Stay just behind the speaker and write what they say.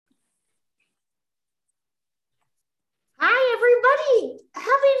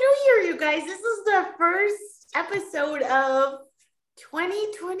guys. This is the first episode of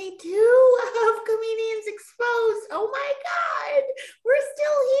 2022 of Comedians Exposed. Oh my God, we're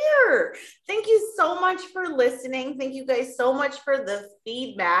still here. Thank you so much for listening. Thank you guys so much for the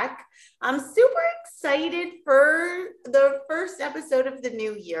feedback. I'm super excited for the first episode of the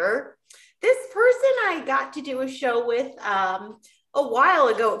new year. This person I got to do a show with a while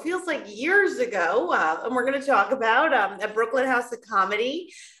ago. It feels like years ago. And we're going to talk about at Brooklyn House of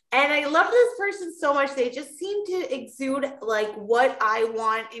Comedy. And I love this person so much. They just seem to exude like what I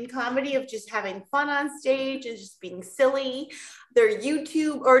want in comedy, of just having fun on stage and just being silly. Their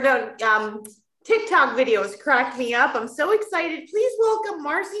YouTube or no, TikTok videos crack me up. I'm so excited. Please welcome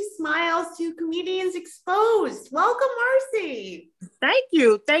Marcy Smiles to Comedians Exposed. Welcome, Marcy. Thank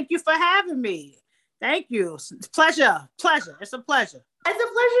you. Thank you for having me. Thank you. Pleasure. It's a pleasure. It's a pleasure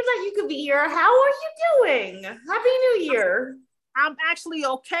that you could be here. How are you doing? Happy New Year. I'm actually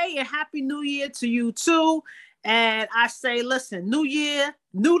okay, and Happy New Year to you too. And I say, listen, New Year,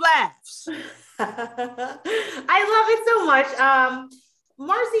 new laughs. I love it so much.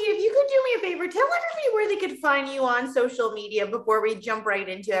 Marcy, if you could do me a favor, tell everybody where they could find you on social media before we jump right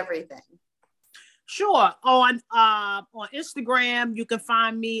into everything. Sure. On Instagram, you can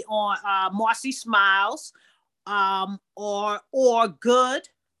find me on Marcy Smiles, or good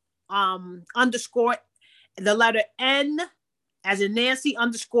underscore the letter N as in Nancy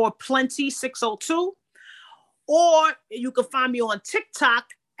underscore plenty 602. Or you can find me on TikTok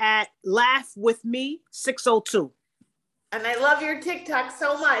at Laugh With Me 602. And I love your TikTok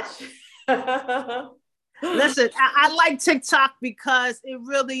so much. Listen, I like TikTok because it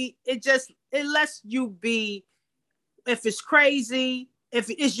lets you be, if it's crazy, if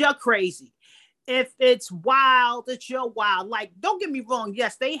it's your crazy. If it's wild, it's your wild. Like, don't get me wrong.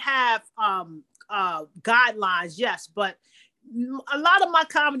 Yes, they have guidelines. Yes, but a lot of my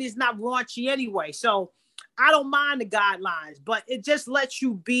comedy is not raunchy anyway. So I don't mind the guidelines, but it just lets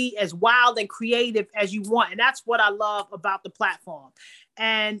you be as wild and creative as you want. And that's what I love about the platform.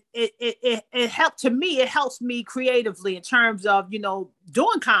 And it helps me creatively in terms of,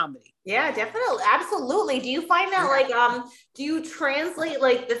 doing comedy. Yeah, definitely. Absolutely. Do you find that do you translate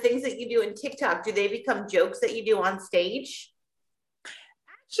like the things that you do in TikTok? Do they become jokes that you do on stage?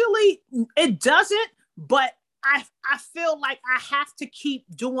 Actually, it doesn't, but I feel like I have to keep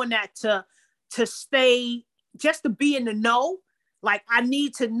doing that to stay, just to be in the know. Like, I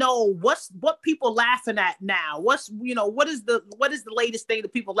need to know what people laughing at now. What is the latest thing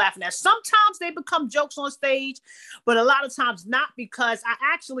that people laughing at? Sometimes they become jokes on stage, but a lot of times not, because I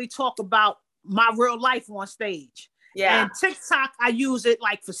actually talk about my real life on stage. Yeah. And TikTok, I use it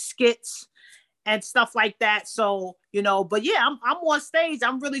like for skits and stuff like that. So, but yeah, I'm on stage.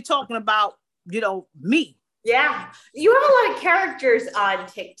 I'm really talking about, me. Yeah, you have a lot of characters on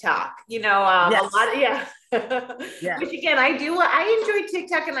TikTok, yes. A lot of, yeah. Yeah. Which again, I enjoy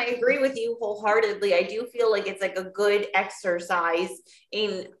TikTok, and I agree with you wholeheartedly. I do feel like it's like a good exercise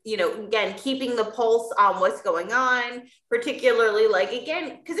in, again, keeping the pulse on what's going on, particularly like,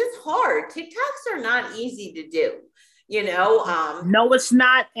 again, because it's hard. TikToks are not easy to do. No, it's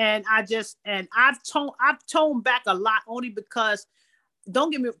not. And I've toned back a lot, only because,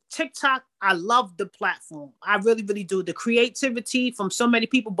 don't get me, TikTok, I love the platform. I really, really do. The creativity from so many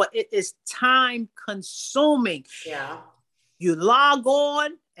people, but it is time consuming. Yeah. You log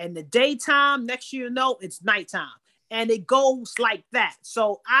on in the daytime, next year, it's nighttime. And it goes like that.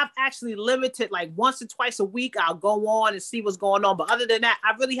 So I've actually limited, like once or twice a week, I'll go on and see what's going on. But other than that,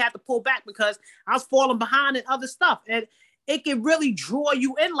 I really had to pull back because I was falling behind in other stuff. And it can really draw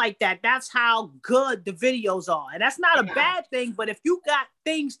you in like that. That's how good the videos are. And that's not a bad thing, but if you got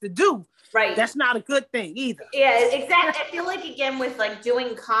things to do, right, that's not a good thing either. Yeah, exactly. I feel like, again, with like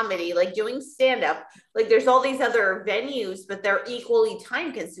doing comedy, like doing stand-up, like there's all these other venues, but they're equally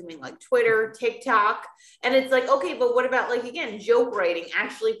time consuming, like Twitter, TikTok. And it's like, okay, but what about, like, again, joke writing,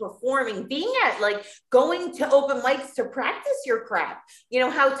 actually performing, being at, like, going to open mics to practice your crap,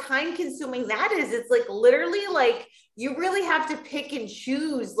 how time consuming that is. It's like literally, like, you really have to pick and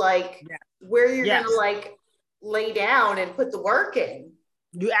choose, like, where you're going to like lay down and put the work in.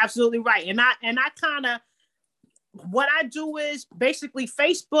 You're absolutely right. And I kind of, what I do is basically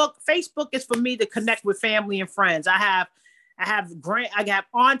Facebook is for me to connect with family and friends. I have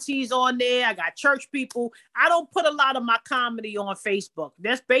aunties on there. I got church people. I don't put a lot of my comedy on Facebook.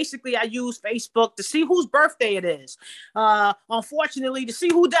 That's basically, I use Facebook to see whose birthday it is. Unfortunately, to see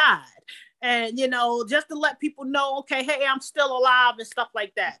who died. And, just to let people know, okay, hey, I'm still alive and stuff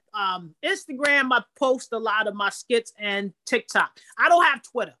like that. Instagram, I post a lot of my skits, and TikTok. I don't have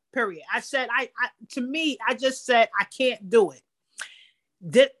Twitter, period. I just said I can't do it.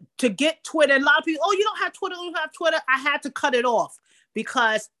 to get Twitter, and a lot of people, oh, you don't have Twitter, you don't have Twitter. I had to cut it off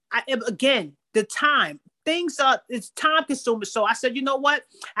because again, the time, it's time consuming. So I said, you know what?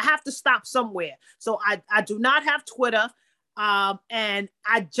 I have to stop somewhere. So I do not have Twitter. And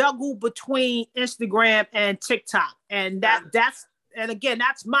I juggle between Instagram and TikTok. And and again,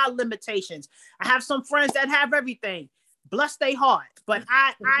 that's my limitations. I have some friends that have everything. Bless their heart. But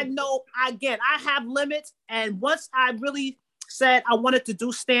I know, again, I have limits. And once I really said I wanted to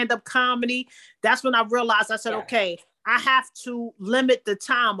do stand-up comedy, that's when I realized, I said, okay, I have to limit the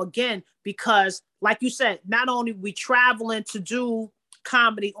time again, because like you said, not only we traveling to do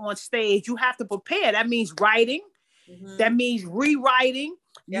comedy on stage, you have to prepare. That means writing. Mm-hmm. That means rewriting.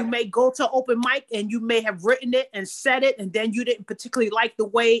 Yep. You may go to open mic and you may have written it and said it, and then you didn't particularly like the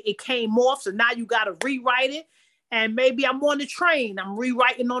way it came off. So now you got to rewrite it. And maybe I'm on the train, I'm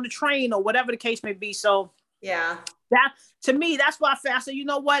rewriting on the train, or whatever the case may be. So that, to me, that's why I said, you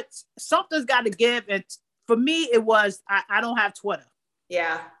know what? Something's got to give. And for me, it was, I don't have Twitter.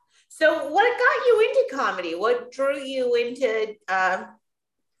 Yeah. So what got you into comedy? What drew you into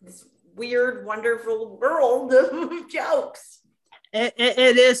this weird, wonderful world of jokes?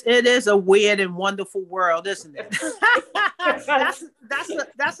 It is a weird and wonderful world, isn't it? that's an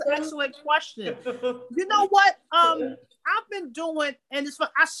excellent question. You know what? I've been doing, and it's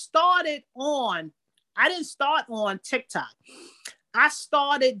what I didn't start on TikTok. I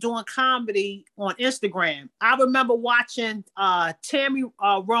started doing comedy on Instagram. I remember watching Tammy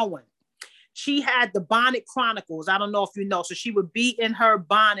Rowan. She had the Bonnet Chronicles. I don't know if you know. So she would be in her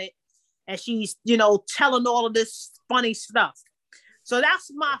bonnet and she's, telling all of this funny stuff. So that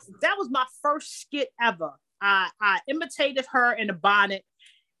was my first skit ever. I imitated her in the bonnet,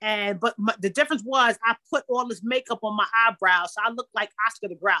 but the difference was I put all this makeup on my eyebrows, so I looked like Oscar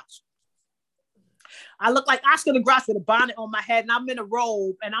the Grouch. I look like Oscar the Grouch with a bonnet on my head, and I'm in a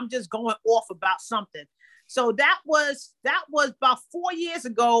robe, and I'm just going off about something. So that was about 4 years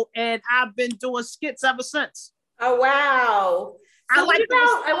ago, and I've been doing skits ever since. Oh wow! So I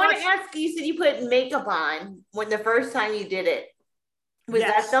want to ask you. You said you put makeup on when the first time you did it. Was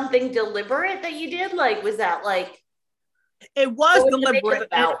that something deliberate that you did? Like, was that like? It was deliberate,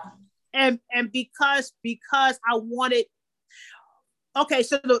 and because I wanted. Okay,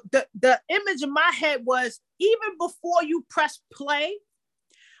 so the image in my head was, even before you press play,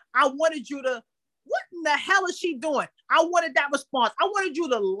 I wanted you to, what in the hell is she doing? I wanted that response. I wanted you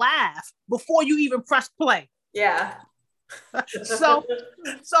to laugh before you even press play. Yeah. So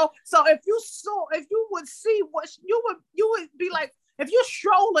if you would see what you would be like, if you're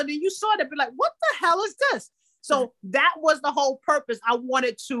strolling and you saw that, be like, what the hell is this? So that was the whole purpose. I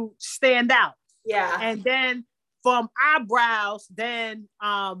wanted to stand out. Yeah. And then from eyebrows, then,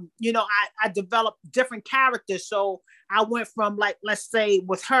 I developed different characters. So I went from, like, let's say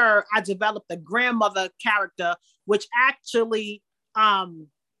with her, I developed a grandmother character, which actually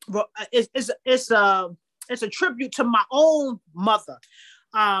is a tribute to my own mother.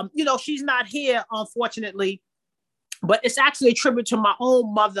 She's not here, unfortunately, but it's actually a tribute to my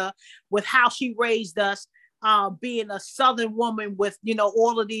own mother with how she raised us, being a Southern woman with,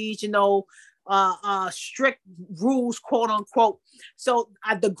 all of these, strict rules, quote unquote. So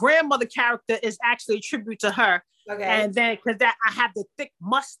the grandmother character is actually a tribute to her. Okay. And then because I have the thick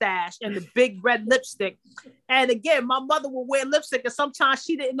mustache and the big red lipstick. And again, my mother would wear lipstick, and sometimes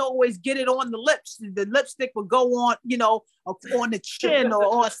she didn't always get it on the lips. The lipstick would go on, on the chin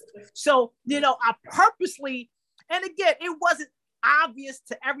or so, I purposely, and again, it wasn't obvious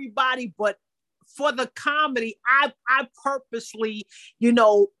to everybody, but for the comedy, I purposely,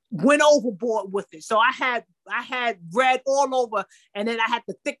 went overboard with it. So I had red all over, and then I had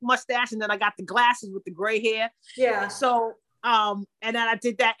the thick mustache, and then I got the glasses with the gray hair. Yeah. So and then I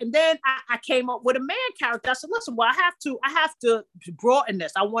did that, and then I came up with a man character. I said, listen, well, I have to broaden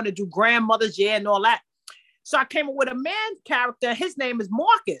this. I want to do grandmother's and all that. So I came up with a man character. His name is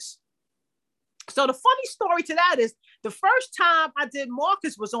Marcus. So the funny story to that is, the first time I did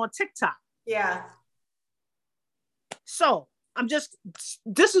Marcus was on TikTok. Yeah. So I'm just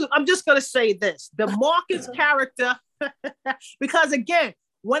gonna say this: the Marcus character, because again,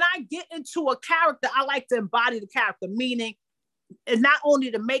 when I get into a character, I like to embody the character, meaning, and not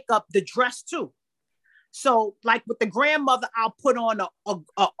only the makeup, the dress too. So, like with the grandmother, I'll put on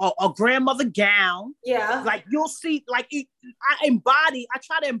a grandmother gown. Yeah. Like you'll see, like I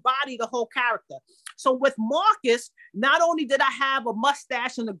try to embody the whole character. So with Marcus, not only did I have a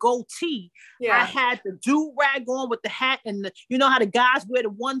mustache and a goatee, I had the do-rag on with the hat, and how the guys wear the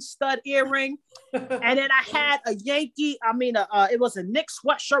one stud earring. And then I had a Yankee, it was a Knicks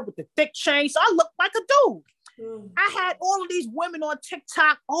sweatshirt with the thick chain. So I looked like a dude. I had all of these women on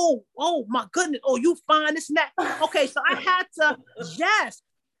TikTok. Oh my goodness. Oh, you fine, this and that. Okay, so I had to, yes.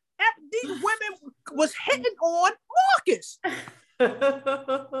 These women was hitting on Marcus. So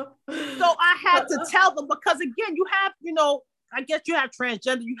I had to tell them, because again, you have, I guess you have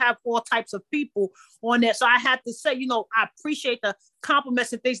transgender, you have all types of people on there. So I had to say, I appreciate the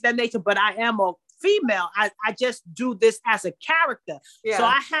compliments and things of that nature, but I am a female. I just do this as a character. Yeah. So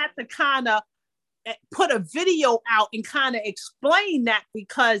I had to kind of put a video out and kind of explain that,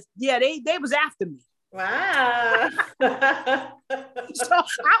 because they was after me. Wow. So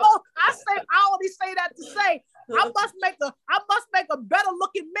I only say that to say I must make a better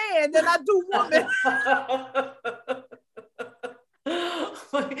looking man than I do woman. I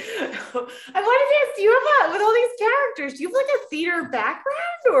wanted to ask you about, with all these characters, do you have like a theater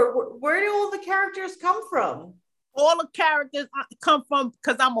background, or where do all the characters come from? All the characters come from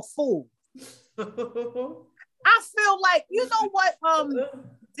because I'm a fool. I feel like, you know what,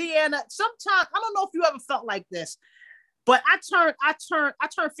 Deana, sometimes, I don't know if you ever felt like this, but I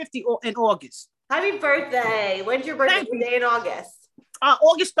turned 50 in August. Happy birthday. When's your birthday today in August?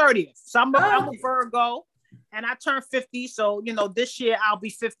 August 30th. So I'm a Virgo, and I turned 50. So, this year I'll be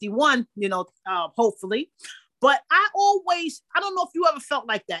 51, hopefully. But I don't know if you ever felt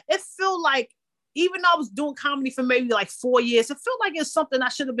like that. It felt like, even though I was doing comedy for maybe like 4 years, it felt like it's something I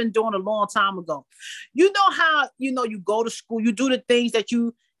should have been doing a long time ago. You know how, you go to school, you do the things that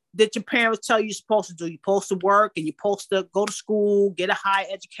your parents tell you you're supposed to do. You're supposed to work, and you're supposed to go to school, get a higher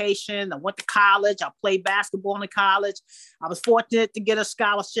education. I went to college. I played basketball in college. I was fortunate to get a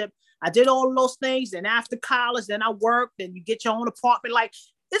scholarship. I did all of those things. And after college, then I worked, and you get your own apartment. Like,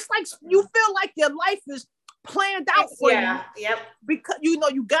 it's like you feel like your life is planned out for you. Yep. Because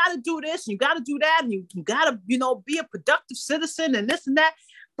you got to do this, and you got to do that, and you got to be a productive citizen and this and that.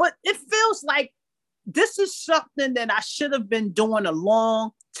 But it feels like this is something that I should have been doing a long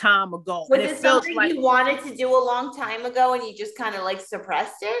time ago. Was it something like you wanted to do a long time ago, and you just kind of like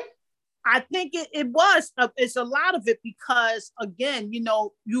suppressed it? I think it was. It's a lot of it, because again,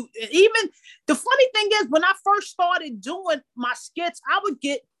 you even the funny thing is, when I first started doing my skits, I would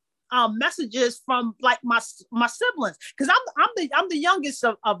get messages from like my siblings, because I'm the youngest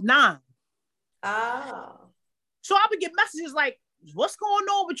of 9. Oh. So I would get messages like, "What's going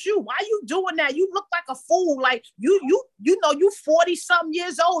on with you? Why are you doing that? You look like a fool. Like you 40 something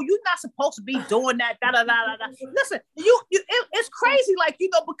years old. You're not supposed to be doing that." Da, da, da, da, da. Listen, it's crazy, like,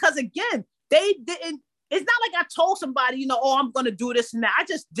 because again, they didn't. It's not like I told somebody, oh, I'm gonna do this and that. I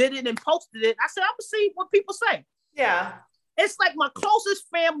just did it and posted it. I said, I'm gonna see what people say. Yeah. It's like my closest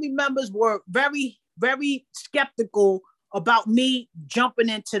family members were very, very skeptical about me jumping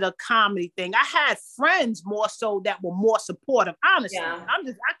into the comedy thing. I had friends more so that were more supportive. Honestly, yeah. I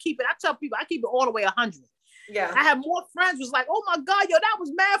tell people, I keep it all the way 100. Yeah. I had more friends was like, "Oh my God, yo, that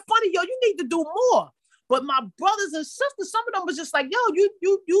was mad funny. Yo, you need to do more." But my brothers and sisters, some of them was just like, "Yo, you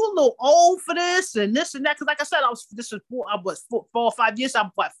a little old for this and this and that." Because like I said, I was 4 or 5 years.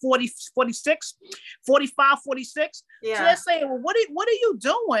 I'm what, 40, 46, 45, 46. Yeah. So they're saying, "Well, what are you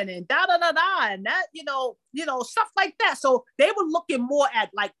doing?" And da da da da, and that, stuff like that. So they were looking more at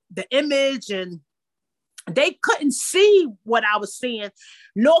like the image, and they couldn't see what I was seeing,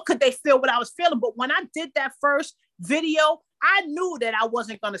 nor could they feel what I was feeling. But when I did that first video, I knew that I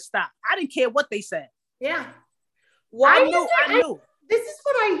wasn't going to stop. I didn't care what they said. Yeah. I knew. This is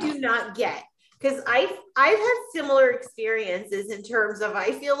what I do not get, because I've had similar experiences in terms of,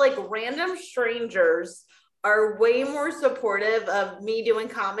 I feel like random strangers are way more supportive of me doing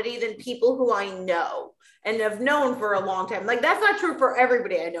comedy than people who I know and have known for a long time. Like, that's not true for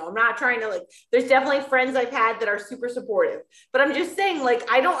everybody I know. I'm not trying to, there's definitely friends I've had that are super supportive, but I'm just saying,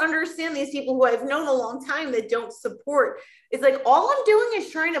 I don't understand these people who I've known a long time that don't support. It's like, all I'm doing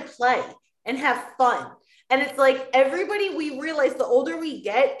is trying to play and have fun. And it's like, everybody, we realize the older we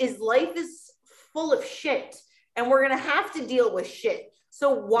get is life is full of shit, and we're going to have to deal with shit.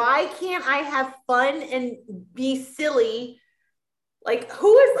 So why can't I have fun and be silly? Like,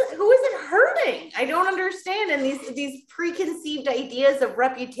 who is it hurting? I don't understand. And these preconceived ideas of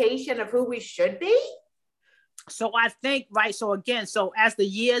reputation of who we should be. So I think, right. So again, as the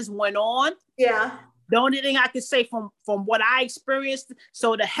years went on, yeah, the only thing I can say from what I experienced,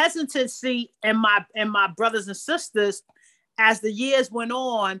 so the hesitancy in my brothers and sisters, as the years went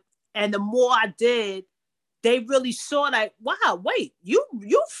on and the more I did, they really saw like, wow, wait, you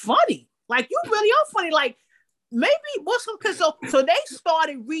funny. Like, you really are funny. Like, maybe what's some, so they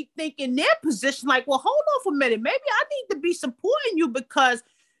started rethinking their position. Like, well, hold on for a minute. Maybe I need to be supporting you because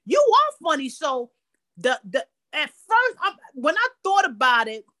you are funny. So at first, when I thought about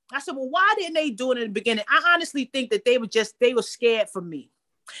it, I said, well, why didn't they do it in the beginning? I honestly think that they were scared for me.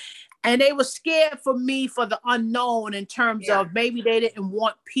 And they were scared for me for the unknown in terms of maybe they didn't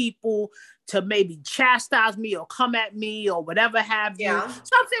want people to maybe chastise me or come at me or whatever have you. So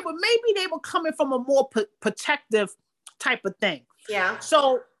I'm saying, well, maybe they were coming from a more protective type of thing. Yeah.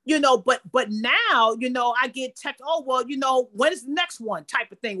 So, but now, I get text, oh, well, when is the next one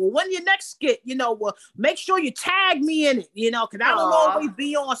type of thing? Well, when your next skit, well, make sure you tag me in it, because I don't always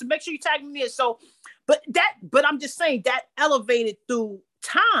be on. So make sure you tag me in it. So, but I'm just saying that elevated through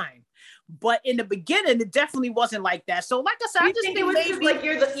time. But in the beginning, it definitely wasn't like that. So, like I said, I just think it was maybe just like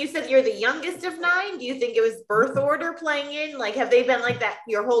you said you're the youngest of 9. Do you think it was birth order playing in? Like, have they been like that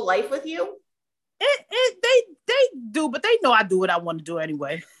your whole life with you? They do, but they know I do what I want to do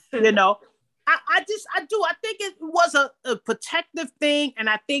anyway. I do. I think it was a protective thing, and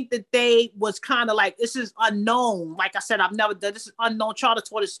I think that they was kind of like, this is unknown. Like I said, I've never done this, is unknown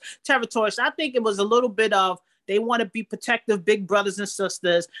territory. So I think it was a little bit of, they want to be protective, big brothers and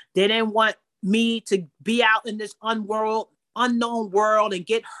sisters. They didn't want me to be out in this unknown world and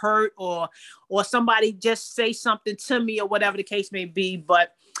get hurt, or somebody just say something to me or whatever the case may be.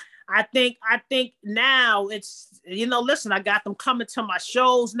 But I think now it's, listen, I got them coming to my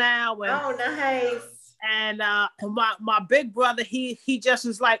shows now. And, oh, nice. And my big brother, he just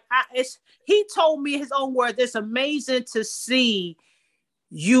is like, he told me his own words, it's amazing to see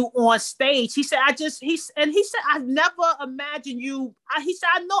you on stage. He said, he said, I never imagined you. He said,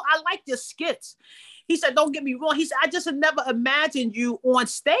 I know, I like your skits. He said, don't get me wrong. He said, I just never imagined you on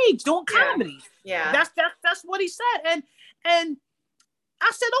stage doing comedy. Yeah. That's what he said. And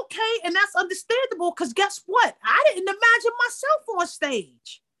I said, okay. And that's understandable, because guess what? I didn't imagine myself on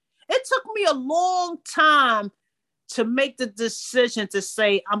stage. It took me a long time to make the decision to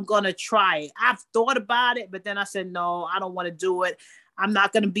say, I'm going to try it. I've thought about it, but then I said, no, I don't want to do it. I'm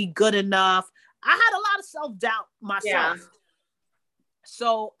not going to be good enough. I had a lot of self-doubt myself. Yeah.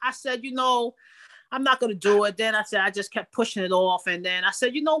 So I said, I'm not going to do it. Then I said, I just kept pushing it off. And then I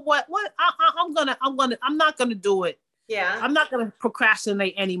said, you know what? I'm not going to do it. Yeah. I'm not going to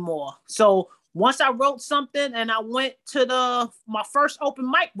procrastinate anymore. So once I wrote something and I went to my first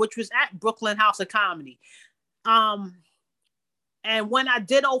open mic, which was at Brooklyn House of Comedy. And when I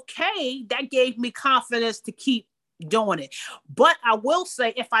did okay, that gave me confidence to keep doing it. But I will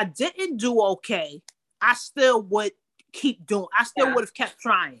say, if I didn't do okay, I still would keep doing. I still would have kept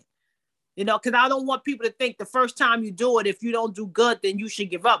trying. Because I don't want people to think the first time you do it, if you don't do good, then you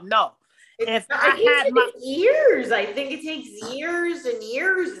should give up. No. It takes years. I think it takes years and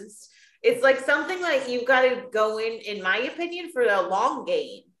years. It's like something like you've got to go in my opinion, for a long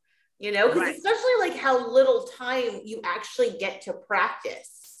game. Because especially like how little time you actually get to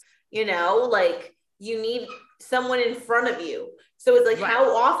practice. Like you need someone in front of you. So it's like,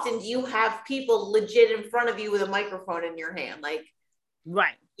 how often do you have people legit in front of you with a microphone in your hand? Like,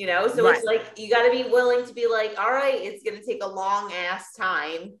 so it's like, you got to be willing to be like, all right, it's going to take a long ass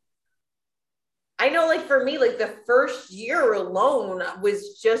time. I know, like for me, like the first year alone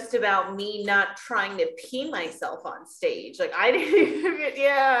was just about me not trying to pee myself on stage. Like I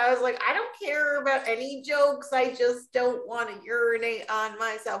was like, I don't care about any jokes. I just don't want to urinate on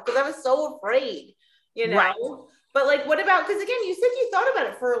myself, because I was so afraid, Right. But like, what about, because again, you said you thought about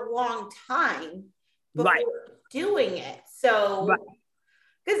it for a long time before doing it. So,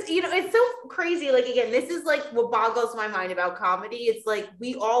 because, it's so crazy. Like, again, this is like what boggles my mind about comedy. It's like,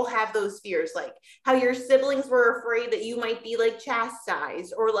 we all have those fears, like how your siblings were afraid that you might be like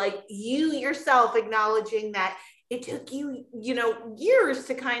chastised, or like you yourself acknowledging that it took you, years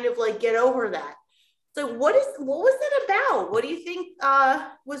to kind of like get over that. So what was that about? What do you think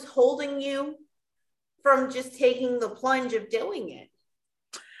was holding you from just taking the plunge of doing it?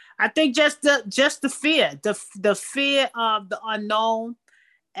 I think just the fear, the fear of the unknown,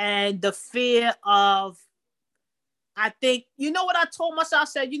 and the fear of, I think, what I told myself, I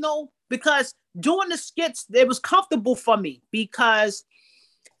said, because doing the skits, it was comfortable for me, because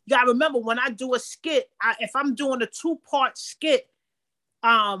you gotta remember, when I do a skit, if I'm doing a 2-part skit,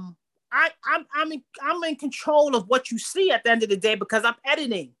 I'm in control of what you see at the end of the day, because I'm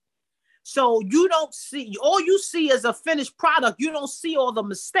editing. So you don't see, all you see is a finished product. You don't see all the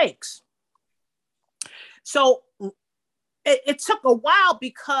mistakes. So it took a while,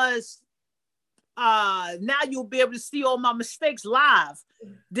 because now you'll be able to see all my mistakes live.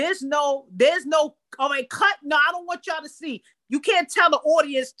 There's no, all right, cut. No, I don't want y'all to see. You can't tell the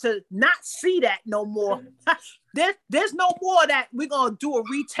audience to not see that no more. There's no more that we're going to do a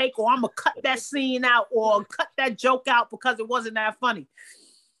retake, or I'm going to cut that scene out, or cut that joke out because it wasn't that funny.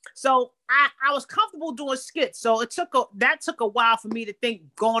 So I was comfortable doing skits. So that took a while for me to think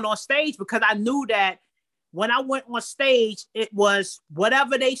going on stage, because I knew that when I went on stage, it was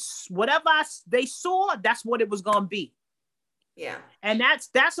whatever they saw, that's what it was going to be. Yeah. And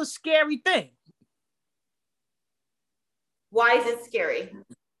that's a scary thing. Why is it scary?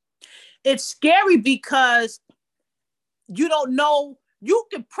 It's scary because you don't know. You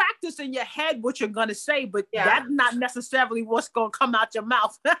can practice in your head what you're going to say, but that's not necessarily what's going to come out your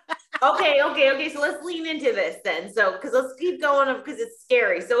mouth. Okay. So let's lean into this then. So, because let's keep going because it's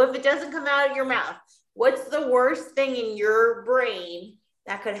scary. So if it doesn't come out of your mouth, what's the worst thing in your brain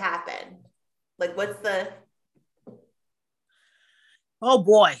that could happen? Like, what's the... Oh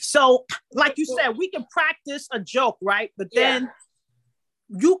boy. So like you said, we can practice a joke, right? But then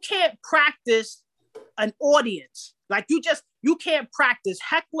you can't practice an audience. Like you can't practice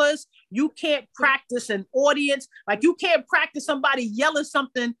hecklers. You can't practice an audience. Like you can't practice somebody yelling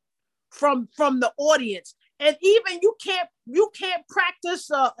something from the audience. And even you can't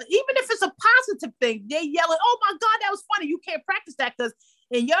practice, even if it's a positive thing, they're yelling, oh my God, that was funny. You can't practice that because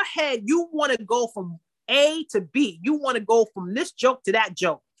in your head, you want to go from A to B. You want to go from this joke to that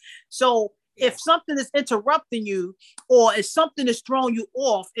joke. So if something is interrupting you, or if something is throwing you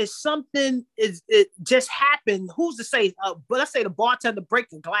off, if something it just happened, who's to say, but let's say the bartender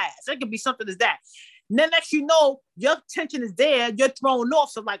breaks a glass. It could be something as that. And then next you know, your attention is there, you're thrown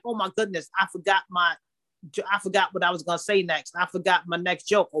off. So like, oh my goodness, I forgot what I was going to say next. I forgot my next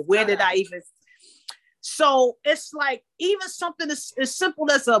joke, or where did I even... So it's like, even something as simple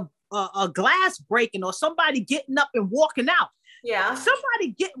as a glass breaking, or somebody getting up and walking out. Yeah.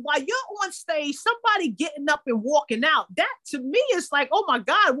 While you're on stage, somebody getting up and walking out. That to me is like, oh my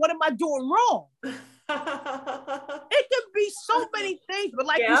God, what am I doing wrong? It can be so many things, but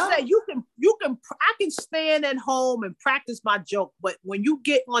like you said, I can stand at home and practice my joke, but when you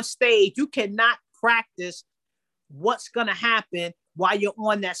get on stage, you cannot practice what's gonna happen while you're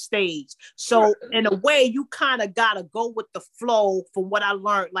on that stage. So in a way, you kind of gotta go with the flow. From what I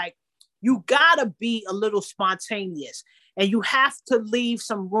learned, like you gotta be a little spontaneous, and you have to leave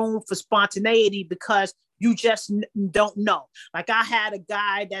some room for spontaneity, because you just don't know. Like I had a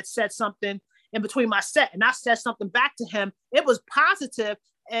guy that said something in between my set, and I said something back to him. It was positive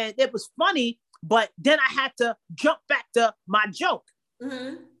and it was funny, but then I had to jump back to my joke.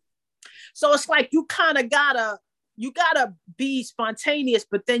 Mm-hmm. So it's like you kind of gotta be spontaneous,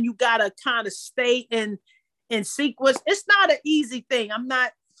 but then you gotta kind of stay in sequence. It's not an easy thing. I'm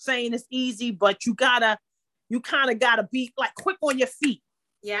not saying it's easy, but you kind of gotta be like quick on your feet.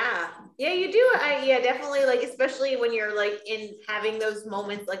 Yeah, you do. Definitely. Like, especially when you're like in having those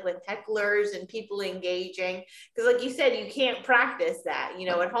moments, like with hecklers and people engaging, because like you said, you can't practice that.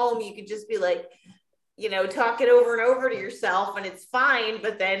 At home, you could just be like, talk it over and over to yourself, and it's fine.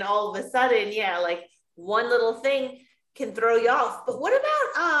 But then all of a sudden, like one little thing can throw you off. But what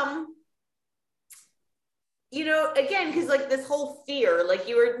about again, because like this whole fear, like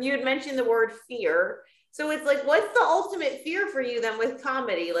you had mentioned the word fear. So it's like, what's the ultimate fear for you then with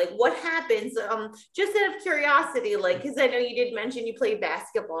comedy? Like what happens? Just out of curiosity, like, because I know you did mention you play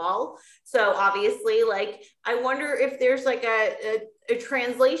basketball. So obviously, like, I wonder if there's like a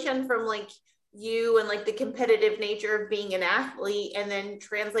translation from like you and like the competitive nature of being an athlete, and then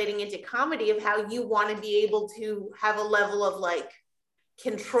translating into comedy of how you want to be able to have a level of like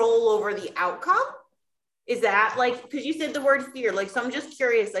control over the outcome. Is that like, because you said the word fear, like, so I'm just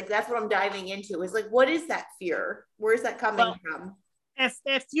curious, like, that's what I'm diving into, is like, what is that fear? Where is that coming from?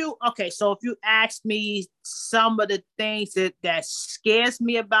 If you ask me some of the things that scares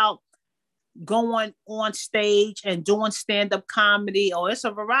me about going on stage and doing stand-up comedy, or it's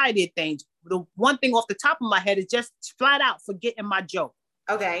a variety of things. The one thing off the top of my head is just flat out forgetting my joke.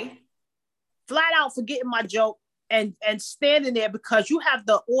 Okay. Flat out forgetting my joke and standing there, because you have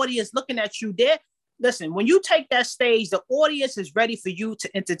the audience looking at you there. Listen, when you take that stage, the audience is ready for you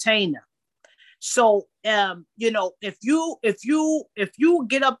to entertain them. So, if you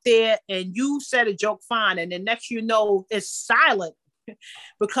get up there and you said a joke fine, and then next it's silent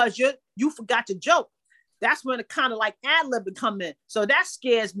because you forgot your joke, that's when it kind of like ad-lib come in. So that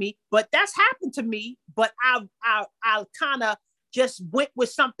scares me, but that's happened to me. But I kind of just went with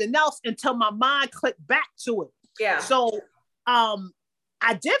something else until my mind clicked back to it. Yeah. So,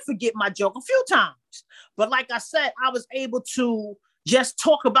 I did forget my joke a few times, but like I said, I was able to just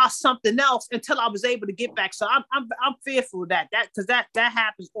talk about something else until I was able to get back. So I'm fearful of that because that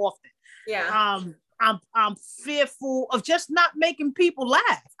happens often. Yeah. I'm fearful of just not making people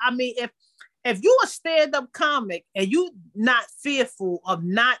laugh. I mean, if you're a stand-up comic and you not fearful of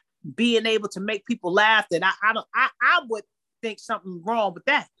not being able to make people laugh, then I would think something wrong with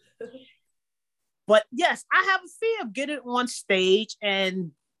that. But yes, I have a fear of getting on stage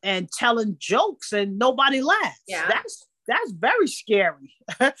and telling jokes and nobody laughs. Yeah. That's very scary.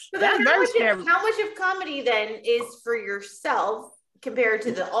 So That's then very scary. how much of comedy then is for yourself compared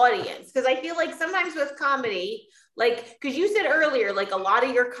to the audience? Because I feel like sometimes with comedy, like, because you said earlier, like a lot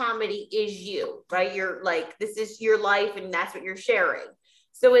of your comedy is you, right? You're like, this is your life and that's what you're sharing.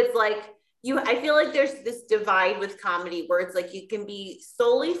 So it's like, I feel like there's this divide with comedy where it's like you can be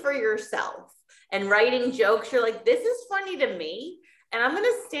solely for yourself and writing jokes. You're like, this is funny to me. And I'm going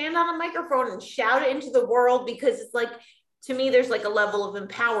to stand on a microphone and shout it into the world because it's like, to me, there's like a level of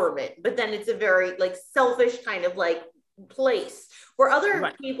empowerment, but then it's a very like selfish kind of like place where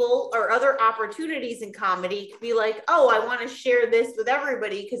other people or other opportunities in comedy could be like, oh, I want to share this with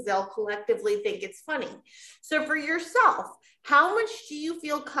everybody because they'll collectively think it's funny. So for yourself, how much do you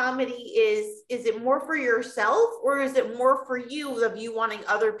feel comedy is it more for yourself or is it more for you of you wanting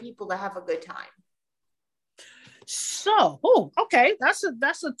other people to have a good time? So, okay, that's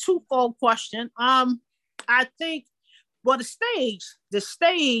a twofold question. I think, well, the stage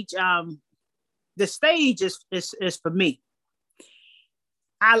is for me.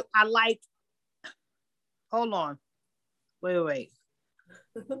 I like. Hold on, wait.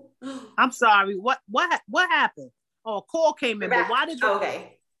 I'm sorry. What happened? Oh, a call came in, but why did?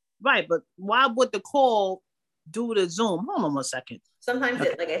 Okay. Right, but why would the call do the Zoom? Hold on 1 second. Sometimes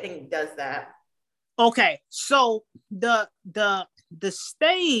it like I think it does that. Okay, so the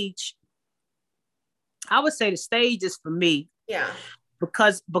stage, I would say the stage is for me. Yeah.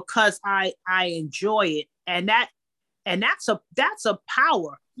 Because I enjoy it, and that's a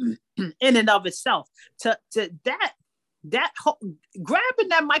power in and of itself. To grabbing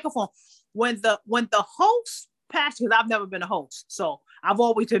that microphone when the host passed, because I've never been a host, so I've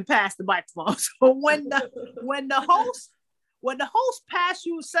always been passed the microphone. So when the host pass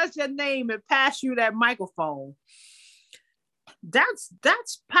you, says your name and pass you that microphone, that's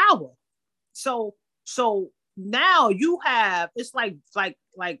power. So now you have, it's like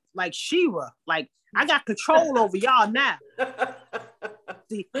She-Ra. Like I got control over y'all now.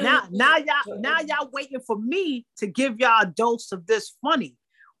 See, now y'all waiting for me to give y'all a dose of this funny,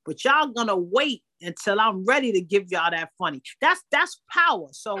 but y'all gonna wait until I'm ready to give y'all that funny. That's power.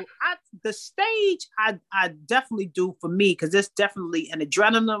 So the stage I definitely do for me because it's definitely an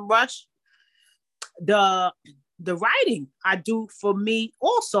adrenaline rush. The writing I do for me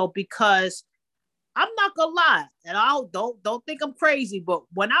also because I'm not gonna lie, and I don't think I'm crazy, but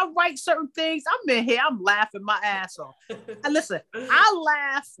when I write certain things, I'm in here, I'm laughing my ass off. And listen, I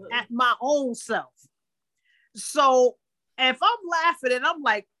laugh at my own self. So if I'm laughing and I'm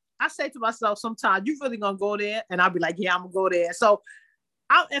like, I say to myself sometimes, you really gonna go there? And I'll be like, yeah, I'm gonna go there. So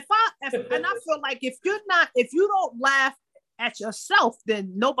and I feel like if you don't laugh at yourself,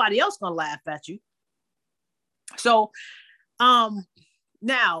 then nobody else gonna laugh at you. So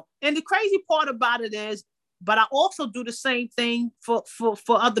now, and the crazy part about it is, but I also do the same thing for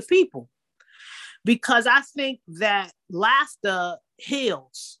other people because I think that laughter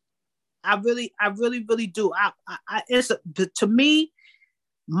heals. I really do. To me,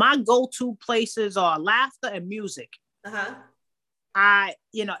 my go-to places are laughter and music. Uh-huh.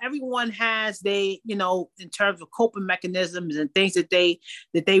 Everyone has in terms of coping mechanisms and things that they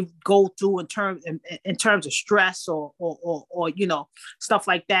go through in terms of stress or stuff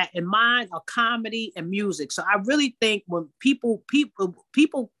like that. And mine are comedy and music. So I really think when people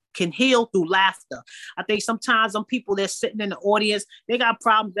can heal through laughter. I think sometimes some people that's sitting in the audience, they got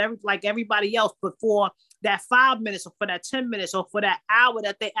problems like everybody else, but for that 5 minutes or for that 10 minutes or for that hour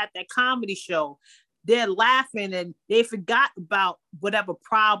that they at that comedy show, they're laughing and they forgot about whatever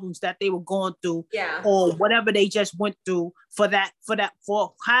problems that they were going through, or whatever they just went through for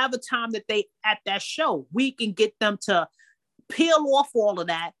however time that they at that show. We can get them to peel off all of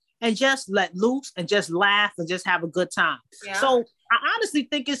that and just let loose and just laugh and just have a good time. Yeah. So I honestly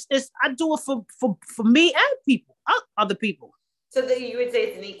think it's I do it for me and people, other people. So that you would say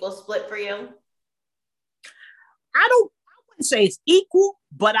it's an equal split for you? I wouldn't say it's equal,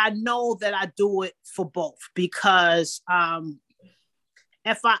 but I know that I do it for both because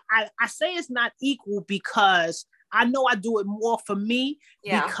if I say it's not equal because I know I do it more for me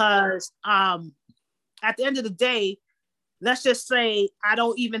because at the end of the day, let's just say I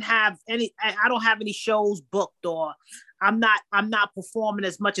don't have any shows booked, or I'm not performing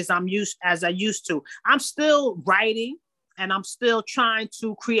as much as I used to. I'm still writing and I'm still trying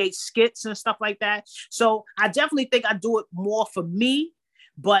to create skits and stuff like that. So I definitely think I do it more for me,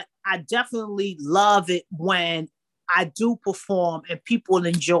 but I definitely love it when I do perform and people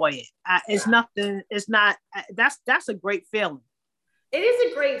enjoy it. That's a great feeling. It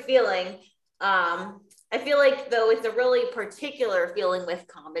is a great feeling. I feel like though it's a really particular feeling with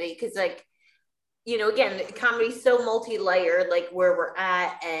comedy because like, you know, again, comedy's so multi-layered, like where we're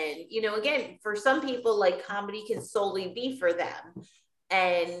at. And, you know, again, for some people, like comedy can solely be for them.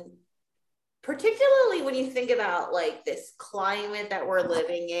 And particularly when you think about like this climate that we're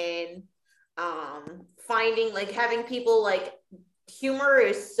living in, finding like having people like humor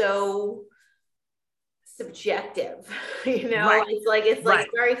is so subjective, you know, Right. it's like Right.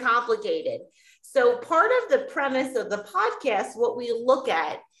 very complicated. So part of the premise of the podcast, what we look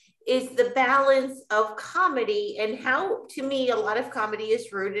at is the balance of comedy and how, to me, a lot of comedy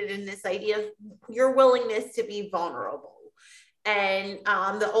is rooted in this idea of your willingness to be vulnerable and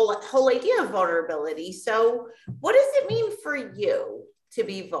the whole idea of vulnerability. So what does it mean for you to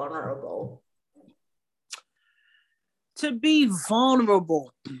be vulnerable? To be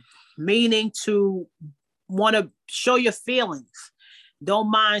vulnerable, meaning to want to show your feelings. Don't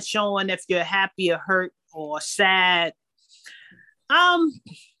mind showing if you're happy or hurt or sad. Um,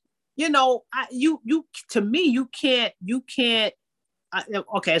 you know, you to me, you can't. Okay,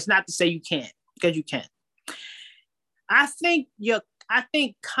 it's not to say you can't because you can. I think I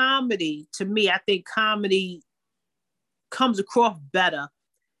think comedy to me. I think comedy comes across better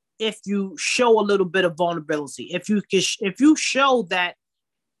if you show a little bit of vulnerability. If you show that,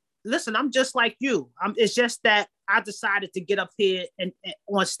 listen, I'm just like you. It's just that I decided to get up here and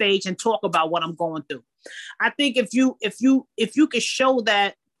on stage and talk about what I'm going through. I think if you could show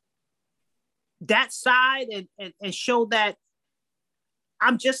that side and show that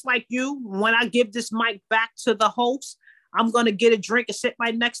I'm just like you, when I give this mic back to the host, I'm gonna get a drink and sit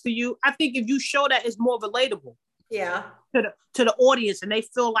right next to you. I think if you show that, it's more relatable. Yeah. To the audience, and they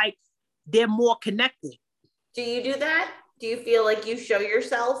feel like they're more connected. Do you do that? Do you feel like you show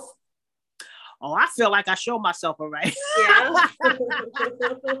yourself? Oh, I feel like I show myself, all right. Yeah.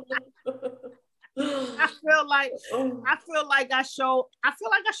 I feel like I show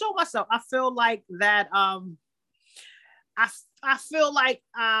myself. I feel like that I feel like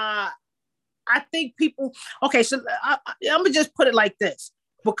I think people, okay, so I'm gonna just put it like this,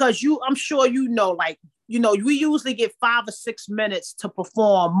 because I'm sure you know, like, you know, we usually get 5 or 6 minutes to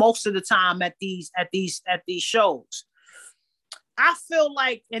perform most of the time at these shows. I feel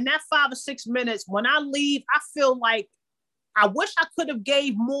like in that 5 or 6 minutes, when I leave, I feel like I wish I could have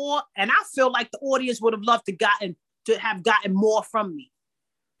gave more, and I feel like the audience would have loved to have gotten more from me.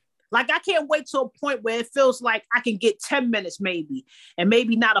 Like, I can't wait to a point where it feels like I can get 10 minutes maybe, and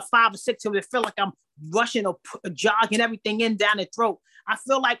maybe not a 5 or 6, so it feel like I'm rushing or jogging everything in down the throat. I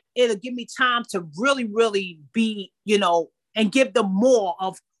feel like it'll give me time to really, really be, you know, and give them more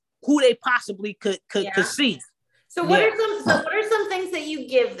of who they possibly could see. So what are some things that you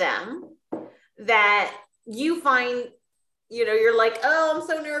give them that you find, you know, you're like, oh, I'm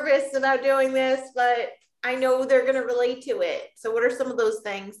so nervous about doing this, but I know they're going to relate to it. So what are some of those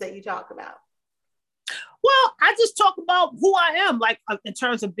things that you talk about? Well, I just talk about who I am, like in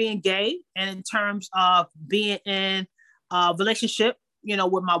terms of being gay and in terms of being in a relationship, you know,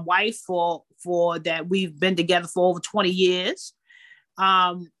 with my wife for that we've been together for over 20 years.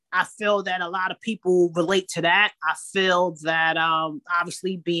 I feel that a lot of people relate to that. I feel that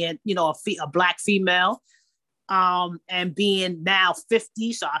obviously being, you know, a Black female, and being now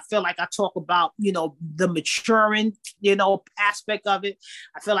 50. So I feel like I talk about, you know, the maturing, you know, aspect of it.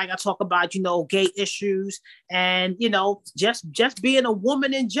 I feel like I talk about, you know, gay issues and, you know, just being a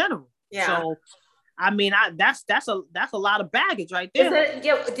woman in general. Yeah. So, I mean, that's a lot of baggage right there.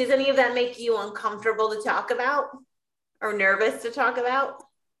 Does any of that make you uncomfortable to talk about or nervous to talk about?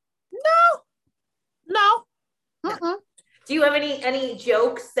 No. No. Do you have any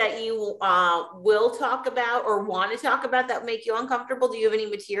jokes that you will talk about or want to talk about that make you uncomfortable? Do you have any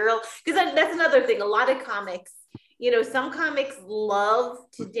material? Because that's another thing. A lot of comics, you know, some comics love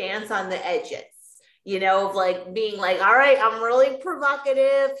to dance on the edges, you know, of like being like, all right, I'm really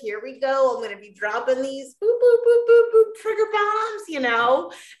provocative. Here we go. I'm going to be dropping these boop, boop, boop, boop, boop, trigger bombs, you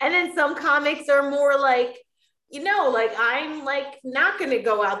know? And then some comics are more like, you know, like I'm like not going to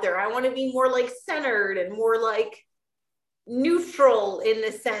go out there. I want to be more like centered and more like neutral in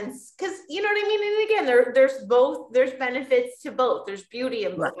the sense, because you know what I mean. And again, there's benefits to both. There's beauty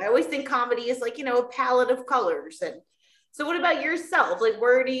in both. Right. I always think comedy is like, you know, a palette of colors. And so what about yourself? Like,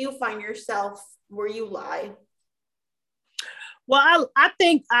 where do you find yourself where you lie? Well, I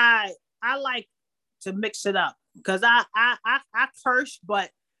think I like to mix it up because I curse, but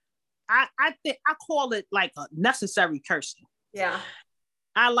I think I call it like a necessary cursing. Yeah.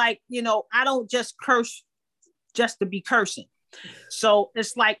 I like, you know, I don't just curse just to be cursing. So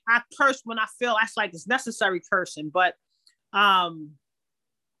it's like I curse when I feel that's like it's necessary cursing. But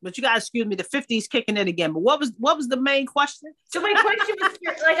But you guys, excuse me, the 50s kicking in again. But what was the main question? So my question was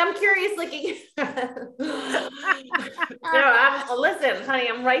like, I'm curious, like, listen, honey,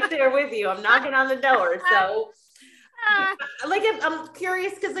 I'm right there with you. I'm knocking on the door. So like, I'm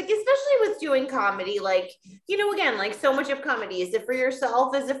curious because, like, especially with doing comedy, like, again, like, so much of comedy, is it for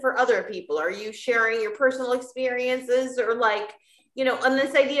yourself? Is it for other people? Are you sharing your personal experiences, or like, on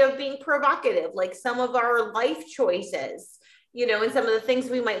this idea of being provocative, like some of our life choices, and some of the things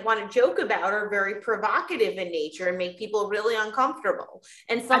we might want to joke about are very provocative in nature and make people really uncomfortable.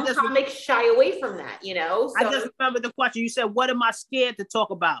 And some comics shy away from that, So I just remember the question. You said, what am I scared to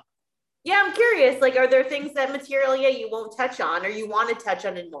talk about? Yeah, I'm curious. Like, are there things that material, you won't touch on, or you want to touch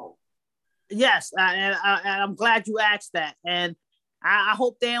on and won't? Yes, and I'm glad you asked that. And I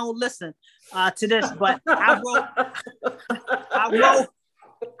hope they don't listen to this. But I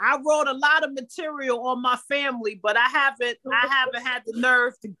wrote a lot of material on my family, but I haven't had the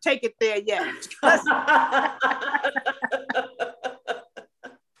nerve to take it there yet.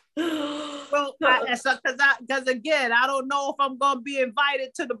 Well, because again, I don't know if I'm gonna be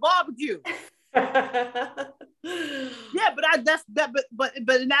invited to the barbecue. Yeah, but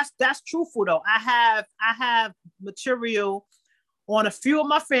that's truthful though. I have material on a few of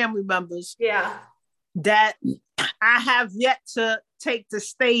my family members. Yeah. That I have yet to take the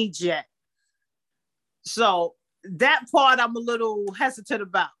stage yet. So that part I'm a little hesitant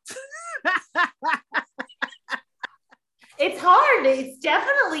about. It's hard. It's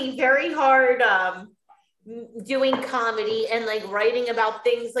definitely very hard doing comedy and like writing about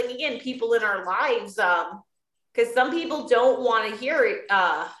things, like, again, people in our lives, because some people don't want to hear it.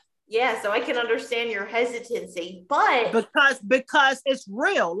 So I can understand your hesitancy, but because it's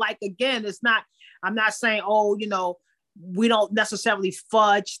real. Like, again, it's not, I'm not saying, we don't necessarily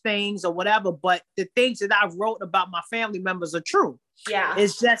fudge things or whatever, but the things that I wrote about my family members are true. Yeah.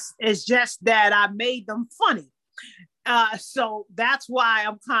 It's just that I made them funny. So that's why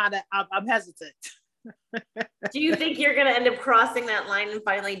I'm hesitant. Do you think you're going to end up crossing that line and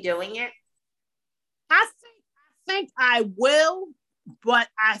finally doing it? I think I will, but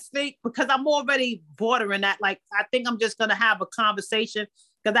I think because I'm already bordering that, like, I think I'm just going to have a conversation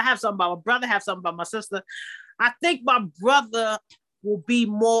because I have something about my brother, have something about my sister. I think my brother will be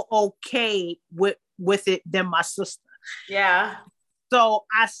more okay with it than my sister. Yeah. So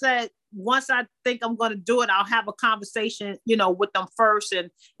I said, once I think I'm going to do it, I'll have a conversation, with them first, and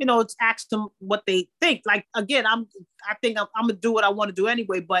ask them what they think. Like, again, I think I'm gonna do what I want to do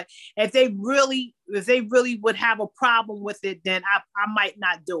anyway. But if they really would have a problem with it, then I might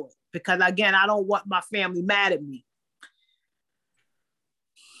not do it, because again, I don't want my family mad at me.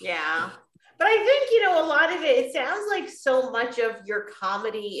 Yeah. But I think, a lot of it sounds like so much of your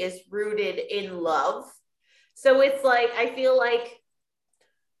comedy is rooted in love. So it's like, I feel like,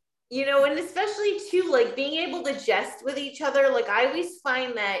 and especially too, like, being able to jest with each other. Like, I always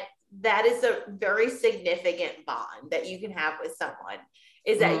find that is a very significant bond that you can have with someone,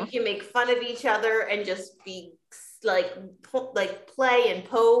 is that you can make fun of each other and just be like play and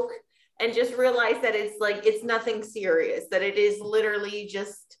poke and just realize that it's like, it's nothing serious, that it is literally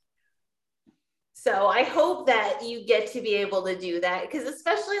just. So I hope that you get to be able to do that, because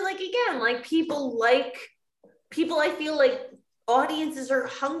especially, like, again, like, people, I feel like audiences are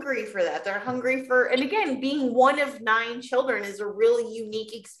hungry for that. They're hungry for, and again, being one of 9 children is a really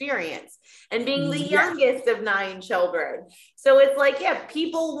unique experience, and being the youngest of 9 children. So it's like, yeah,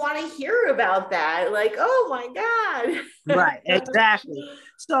 people want to hear about that. Like, oh my God. Right, exactly.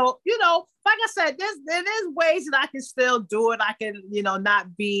 So, like I said, there's ways that I can still do it. I can,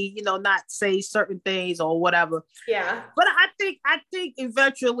 not be, not say certain things or whatever. Yeah. But I think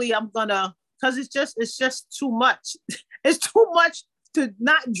eventually I'm gonna, because it's just too much. It's too much to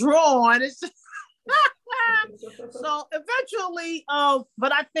not draw on. It's just so eventually,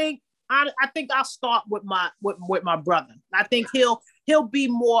 but I think I'll start with my brother. I think he'll be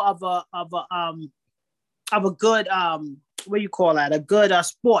more of a good what do you call that? A good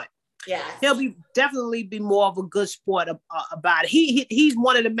sport. Yeah. He'll definitely be more of a good sport about it. He's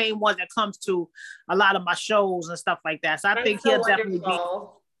one of the main ones that comes to a lot of my shows and stuff like that. So I think he'll definitely be.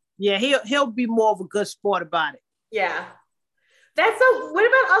 Yeah, he'll be more of a good sport about it. Yeah. What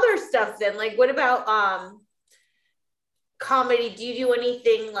about other stuff then? Like, what about comedy? Do you do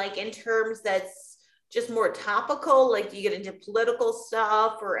anything, like, in terms that's just more topical? Like, do you get into political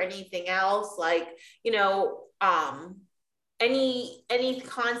stuff or anything else? Like, any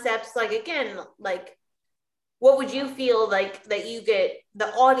concepts, like, again, like, what would you feel like that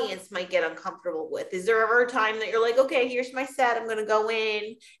the audience might get uncomfortable with? Is there ever a time that you're like, okay, here's my set, I'm going to go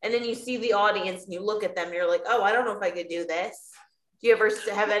in, and then you see the audience and you look at them and you're like, oh, I don't know if I could do this? Do you ever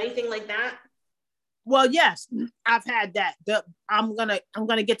have anything like that? Well, yes, I've had that. I'm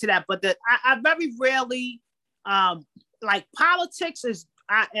gonna get to that, but I very rarely like politics is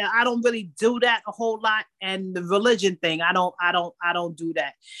I don't really do that a whole lot, and the religion thing I don't do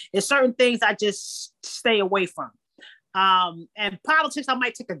that. There's certain things I just stay away from. And politics I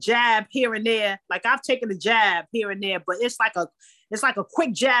might take a jab here and there. Like I've taken a jab here and there, but it's like a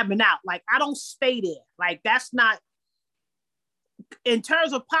quick jab and out. Like I don't stay there. Like that's not in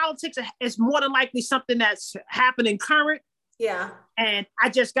terms of politics, it's more than likely something that's happening current. Yeah. And I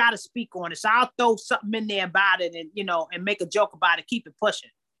just got to speak on it. So I'll throw something in there about it and, and make a joke about it, keep it pushing.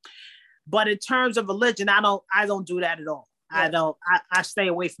 But in terms of religion, I don't do that at all. Yeah. I stay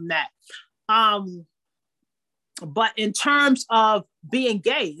away from that. But in terms of being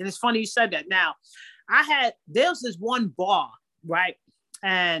gay, and it's funny you said that. Now, there's this one bar, right?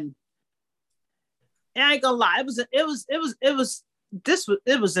 And I ain't gonna lie, it was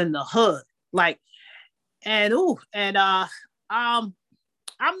in the hood, like, and I'm not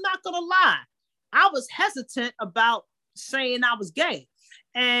gonna lie, I was hesitant about saying I was gay.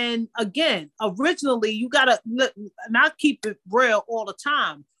 And again, originally you gotta not keep it real all the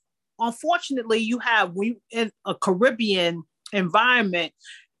time. Unfortunately, we in a Caribbean environment,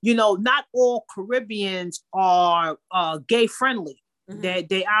 not all Caribbeans are gay friendly. Mm-hmm.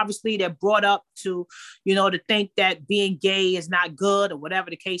 They obviously they're brought up to, to think that being gay is not good or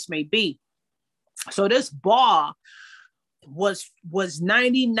whatever the case may be. So this bar was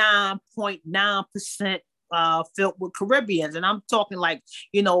 99.9% filled with Caribbeans. And I'm talking like,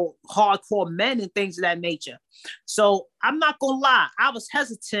 hardcore men and things of that nature. So I'm not going to lie. I was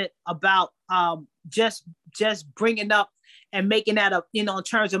hesitant about just bringing up and making that up, in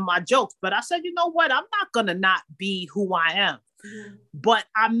terms of my jokes. But I said, you know what? I'm not going to not be who I am. Mm-hmm. But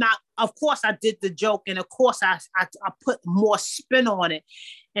I'm not, of course I did the joke. And of course I put more spin on it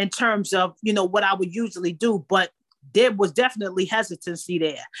in terms of, what I would usually do. But there was definitely hesitancy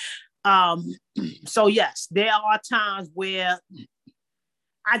there. So yes, there are times where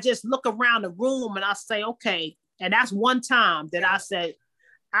I just look around the room and I say, okay. And that's one time that I said,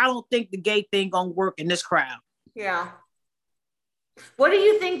 I don't think the gay thing gonna work in this crowd. Yeah. What do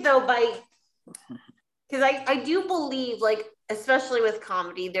you think though, because I do believe, like, especially with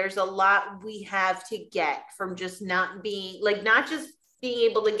comedy, there's a lot we have to get from just not being, like, not just being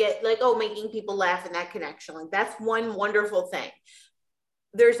able to get, like, making people laugh and that connection. Like, that's one wonderful thing.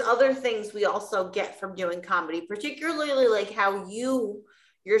 There's other things we also get from doing comedy, particularly like how you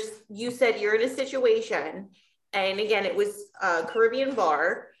said you're in a situation, and again, it was a Caribbean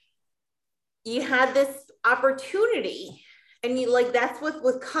bar. You had this opportunity. And you, like, that's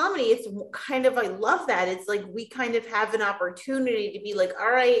with comedy, it's kind of, I love that. It's like, we kind of have an opportunity to be like, all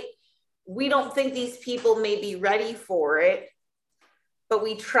right, we don't think these people may be ready for it, but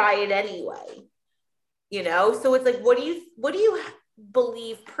we try it anyway, So it's like, what do you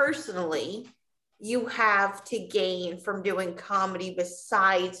believe personally you have to gain from doing comedy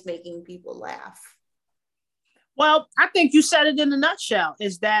besides making people laugh? Well, I think you said it in a nutshell,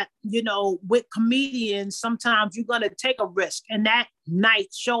 is that, with comedians, sometimes you're going to take a risk. And that night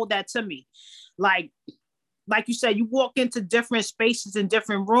showed that to me. Like you said, you walk into different spaces and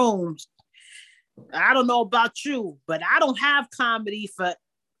different rooms. I don't know about you, but I don't have comedy for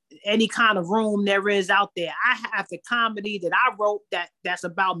any kind of room there is out there. I have the comedy that I wrote that's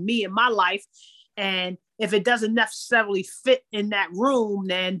about me and my life. And if it doesn't necessarily fit in that room,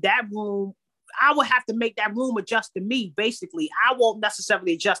 then that room, I would have to make that room adjust to me. Basically, I won't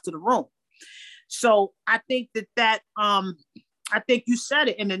necessarily adjust to the room. So I think that I think you said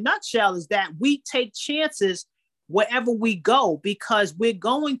it in a nutshell, is that we take chances wherever we go because we're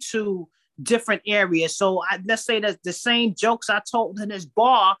going to different areas. So let's say that the same jokes I told in this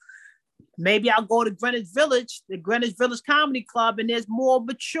bar, maybe I'll go to Greenwich Village, the Greenwich Village Comedy Club, and there's more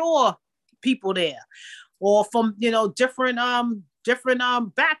mature people there, or from different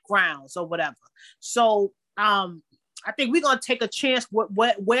backgrounds or whatever. So I think we're gonna take a chance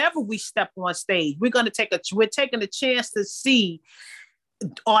wherever we step on stage. We're taking a chance to see,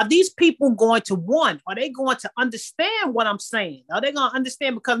 are these people going to are they going to understand what I'm saying? Are they gonna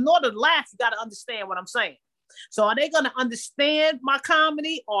understand? Because in order to laugh, you got to understand what I'm saying. So are they going to understand my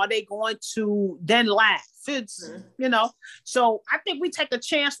comedy, or are they going to then laugh? It's, so I think we take a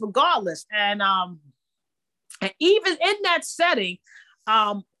chance regardless. And even in that setting,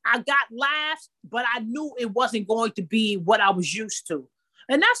 I got laughs, but I knew it wasn't going to be what I was used to.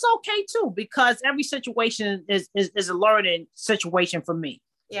 And that's okay too, because every situation is a learning situation for me.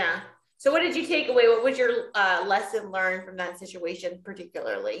 Yeah. So what did you take away? What was your lesson learned from that situation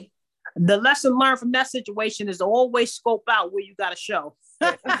particularly? The lesson learned from that situation is to always scope out where you got a show.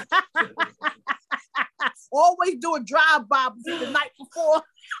 Yeah. Always do a drive-by the night before.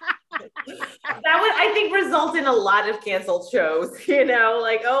 That would, I think, result in a lot of canceled shows. You know,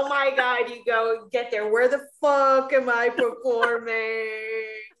 like, oh my God, you go get there. Where the fuck am I performing?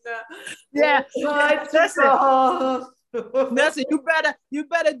 Yeah. Listen, you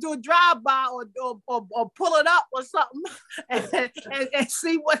better do a drive-by or pull it up or something and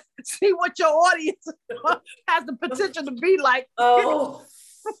see what your audience has the potential to be like. Oh.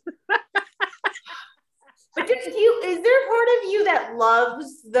 But is there part of you that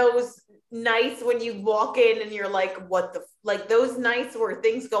loves those nights when you walk in and you're like, what the, like those nights where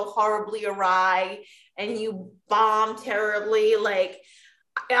things go horribly awry and you bomb terribly? Like,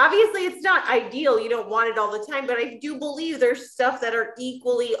 obviously it's not ideal. You don't want it all the time, but I do believe there's stuff that are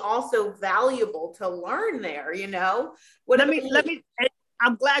equally also valuable to learn there, you know? Let me,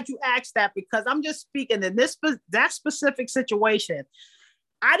 I'm glad you asked that, because I'm just speaking in that specific situation.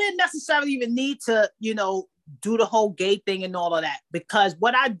 I didn't necessarily even need to, do the whole gay thing and all of that, because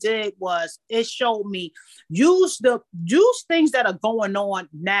what I did was it showed me use things that are going on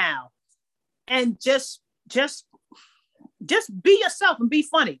now and just be yourself and be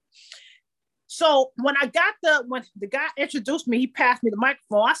funny. So when the guy introduced me, he passed me the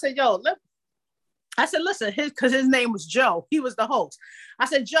microphone. I said, listen, because his name was Joe. He was the host. I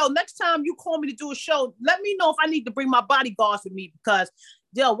said, Joe, next time you call me to do a show, let me know if I need to bring my bodyguards with me, because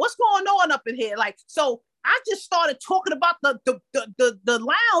what's going on up in here? Like, so I just started talking about the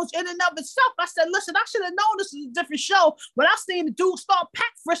lounge in and of itself. I said, listen, I should have known this is a different show when I seen the dude start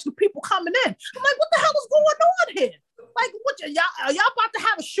pack frisking people coming in. I'm like, what the hell is going on here? Like, what are y'all about to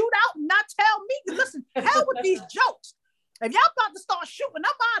have a shootout and not tell me? Listen, hell with these jokes. If y'all about to start shooting,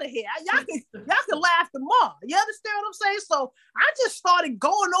 I'm out of here. Y'all can laugh tomorrow. You understand what I'm saying? So I just started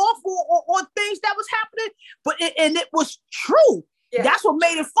going off on things that was happening, and it was true. Yeah. That's what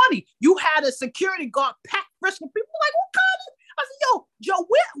made it funny. You had a security guard pack frisking people. Like, what kind of? I said, Joe,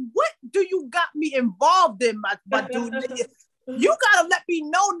 what do you got me involved in, my dude? You gotta let me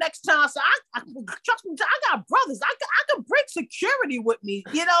know next time. So I trust me. I got brothers. I can bring security with me.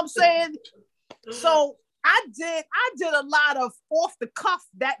 You know what I'm saying? So I did a lot of off the cuff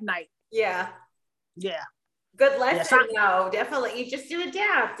that night. Yeah. Yeah. Good lesson, though. Definitely. You just do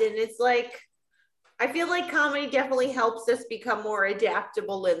adapt. And it's like, I feel like comedy definitely helps us become more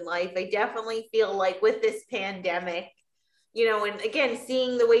adaptable in life. I definitely feel like with this pandemic, and again,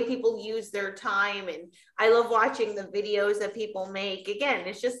 seeing the way people use their time, and I love watching the videos that people make. Again,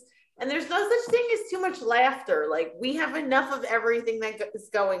 it's just, and there's no such thing as too much laughter. Like, we have enough of everything that is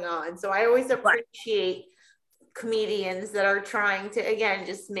going on. So I always appreciate comedians that are trying to, again,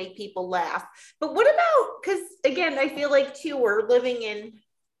 just make people laugh. But what about, because again, I feel like too, we're living in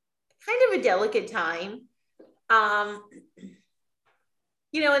kind of a delicate time. And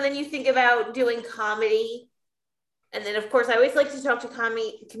then you think about doing comedy. And then, of course, I always like to talk to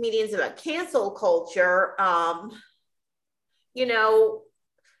comedians about cancel culture.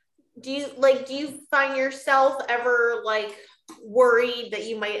 Do you find yourself ever like worried that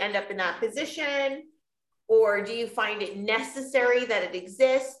you might end up in that position? Or do you find it necessary that it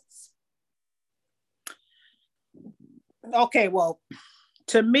exists? Okay, well,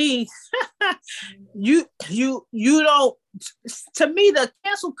 to me, you don't. To me, the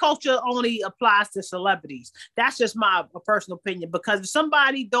cancel culture only applies to celebrities. That's just my personal opinion. Because if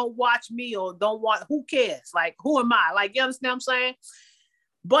somebody don't watch me or don't want, who cares? Like, who am I? Like, you understand what I'm saying?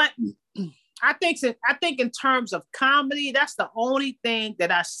 But I think in terms of comedy, that's the only thing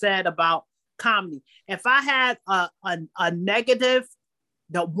that I said about comedy. If I had a negative,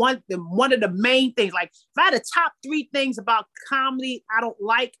 one of the main things, like if I had the top 3 things about comedy I don't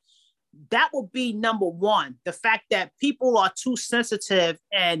like, that would be number 1, the fact that people are too sensitive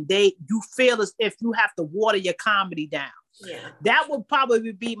and you feel as if you have to water your comedy down. Yeah, that would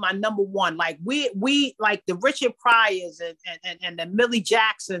probably be my number 1. Like we like the Richard Pryors and the Millie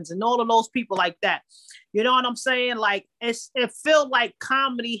Jacksons and all of those people like that. You know what I'm saying? Like it feels like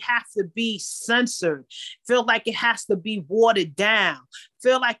comedy has to be censored. Feel like it has to be watered down.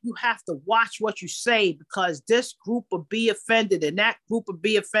 Feel like you have to watch what you say, because this group will be offended and that group will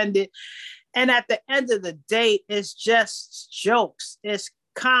be offended. And at the end of the day, it's just jokes. It's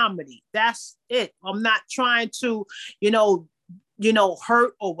comedy. That's it. I'm not trying to,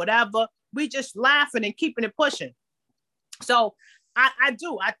 hurt or whatever. We just laughing and keeping it pushing. So I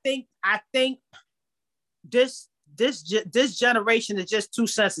do. I think this generation is just too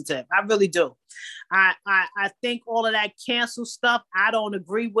sensitive. I really do. I think all of that cancel stuff, I don't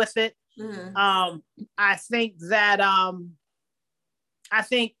agree with it. Mm-hmm. I think that I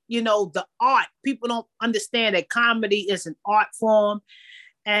think, the art, people don't understand that comedy is an art form.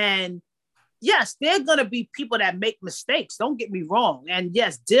 And yes, there are going to be people that make mistakes. Don't get me wrong. And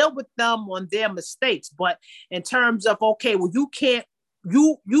yes, deal with them on their mistakes. But in terms of, okay, well, you can't,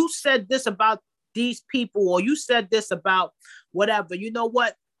 you said this about these people, or you said this about whatever, you know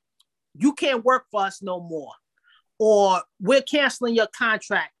what? You can't work for us no more. Or we're canceling your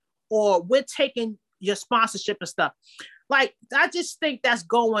contract, or we're taking your sponsorship and stuff. Like, I just think that's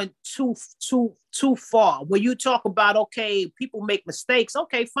going too far. When you talk about, okay, people make mistakes,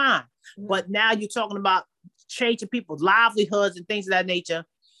 okay, fine. But now you're talking about changing people's livelihoods and things of that nature.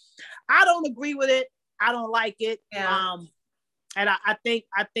 I don't agree with it. I don't like it. Yeah. And I think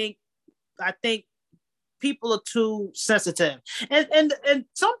people are too sensitive. And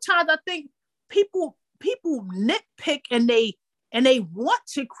sometimes I think people nitpick, and they want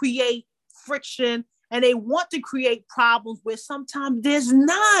to create friction, and they want to create problems where sometimes there's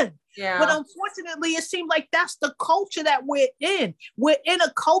none. Yeah. But unfortunately, it seems like that's the culture that we're in. We're in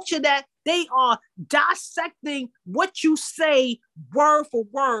a culture that they are dissecting what you say word for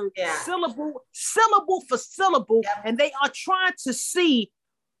word, syllable for syllable, and they are trying to see,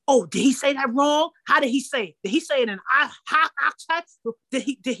 oh, did he say that wrong? How did he say it? Did he say it in high text? Did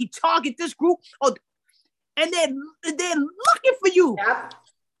he target this group? And they're looking for you. Yep.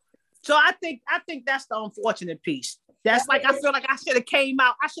 So I think that's the unfortunate piece. That's like, I feel like I should have came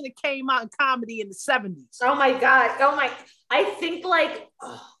out in comedy in the 70s. Oh my God. I think like,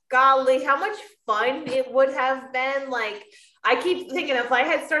 oh, golly, how much fun it would have been. Like, I keep thinking if I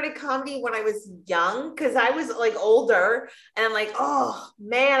had started comedy when I was young, because I was like older, and I'm like, oh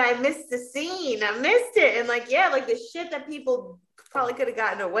man, I missed the scene. I missed it. And like, yeah, like the shit that people probably could have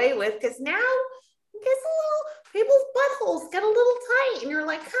gotten away with, because now it gets people's buttholes get a little tight, and you're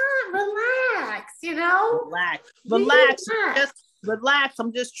like, relax, Relax. Just relax.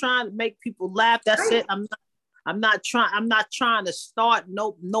 I'm just trying to make people laugh. That's right. It. I'm not trying to start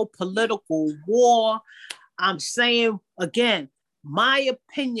no political war. I'm saying, again, my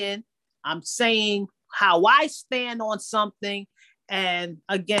opinion. I'm saying how I stand on something. And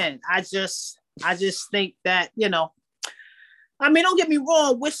again, I just think that, I mean, don't get me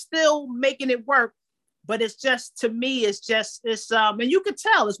wrong, we're still making it work, but it's just, to me, it's and you can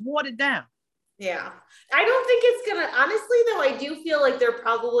tell it's watered down. Yeah. I don't think it's gonna, honestly though, I do feel like there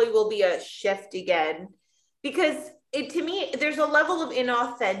probably will be a shift again, because to me, there's a level of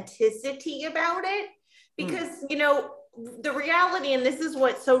inauthenticity about it, because, the reality, and this is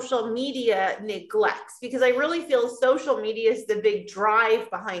what social media neglects, because I really feel social media is the big drive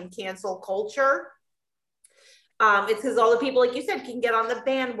behind cancel culture. It's because all the people, like you said, can get on the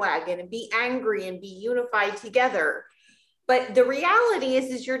bandwagon and be angry and be unified together. But the reality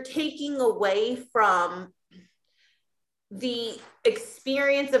is you're taking away from the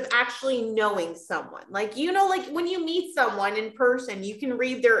experience of actually knowing someone. Like, like when you meet someone in person, you can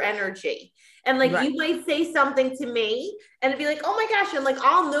read their energy. And like, right. You might say something to me and it'd be like, oh my gosh. And like,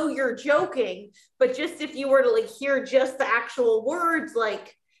 I'll know you're joking. But just if you were to like hear just the actual words,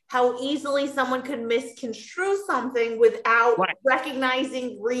 like how easily someone could misconstrue something without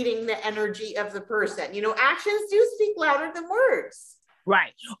recognizing, reading the energy of the person. Actions do speak louder than words.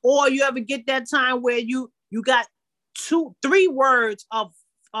 Right. Or you ever get that time where you got 2-3 words of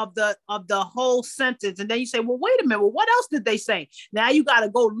the whole sentence, and then you say, well, wait a minute, well, what else did they say? Now you got to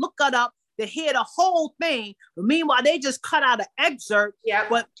go look it up to hear the whole thing. But meanwhile, they just cut out an excerpt. Yeah.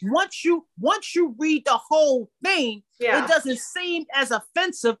 But once you read the whole thing, it doesn't seem as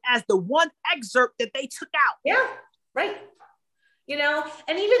offensive as the one excerpt that they took out. Yeah. Right.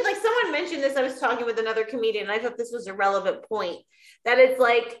 And even like someone mentioned this, I was talking with another comedian, and I thought this was a relevant point, that it's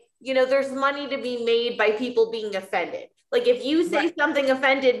like, there's money to be made by people being offended. Like if you say something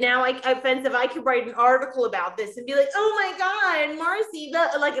offensive, I could write an article about this and be like, oh my God, Marcy,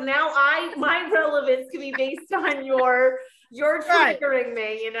 my relevance could be based on you're triggering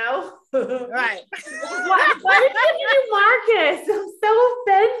me, Right. Why did you do Marcus? I'm so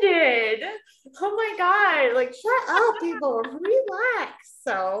offended. Oh my God. Like, shut up, people. Relax.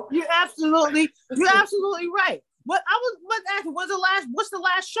 So you're absolutely right. What's the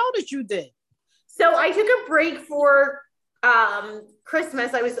last show that you did? So I took a break for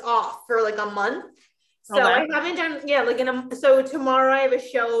Christmas. I was off for like a month. So I haven't done, so tomorrow I have a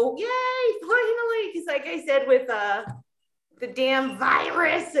show. Yay, finally. Because like I said, with the damn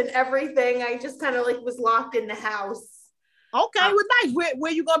virus and everything, I just kind of like was locked in the house. Okay, well, nice.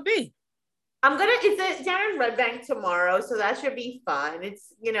 Where you gonna be? It's down in Red Bank tomorrow, so that should be fun.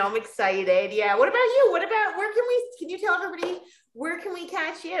 It's, I'm excited. Yeah. What about you? Can you tell everybody, where can we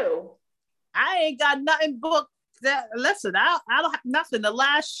catch you? I ain't got nothing booked listen, I don't have nothing. The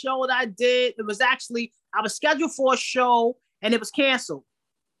last show that I did, it was actually, I was scheduled for a show and it was canceled.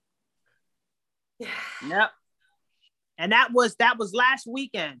 Yep. And that was last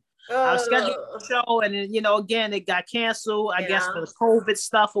weekend. I was scheduled for a show, and then, again, it got canceled. I guess for the COVID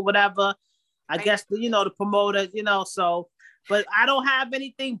stuff or whatever. I guess the promoter, so. But I don't have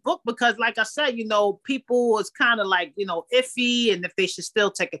anything booked because, like I said, people was kind of like, iffy, and if they should still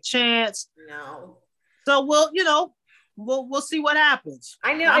take a chance. No. So we'll see what happens.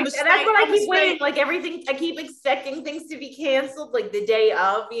 I know. That's what I keep waiting. Like everything, I keep expecting things to be canceled, like the day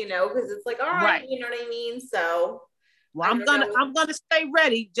of, because it's like, all right, you know what I mean? So. Well, I'm gonna stay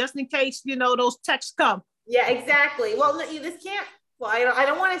ready just in case, those texts come. Yeah, exactly. Well, this can't. Well, I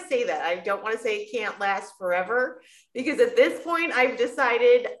don't want to say that. I don't want to say it can't last forever because at this point I've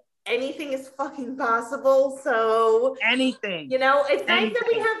decided anything is fucking possible. So anything, it's nice that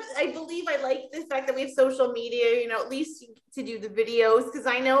we have, I believe I like the fact that we have social media, at least to do the videos. Cause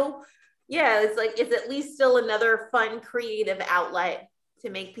I know, it's like, it's at least still another fun, creative outlet to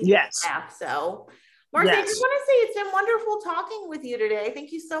make people laugh. So Marcy, I just want to say it's been wonderful talking with you today.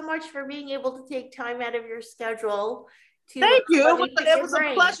 Thank you so much for being able to take time out of your schedule. Thank you. It was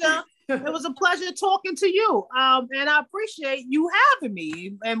a pleasure. It was a pleasure talking to you. And I appreciate you having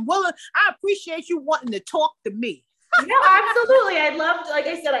me. And I appreciate you wanting to talk to me. No, absolutely. I loved, like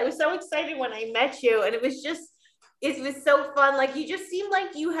I said, I was so excited when I met you. And it was so fun. Like you just seemed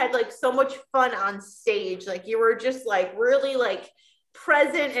like you had like so much fun on stage. Like you were just like really like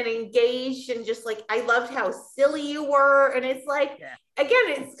present and engaged, and just like I loved how silly you were. And it's like again,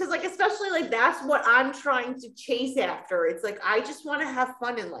 it's because like especially like that's what I'm trying to chase after. It's like I just want to have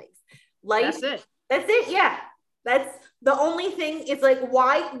fun in life. That's it. Yeah, that's the only thing. It's like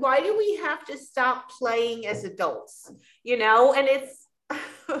why do we have to stop playing as adults, and it's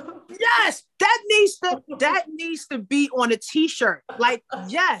yes, that needs to be on a t-shirt. Like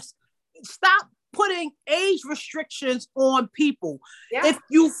yes, stop putting age restrictions on people. If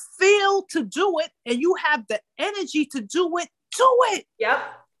you feel to do it and you have the energy to do it, do it. Yep.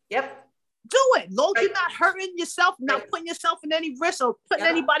 Do it. Long as you're not hurting yourself, not putting yourself in any risk or putting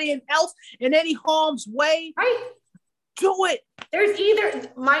anybody else in any harm's way. Right. Do it. There's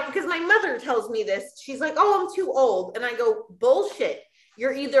because my mother tells me this. She's like, oh, I'm too old. And I go, bullshit.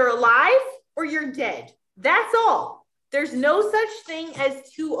 You're either alive or you're dead. That's all. There's no such thing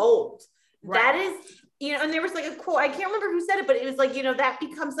as too old. Right. That is, and there was like a quote, I can't remember who said it, but it was like, that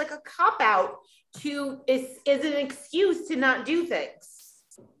becomes like a cop out is an excuse to not do things.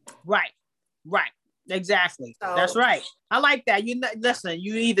 Right. Exactly. So, that's right. I like that. Listen,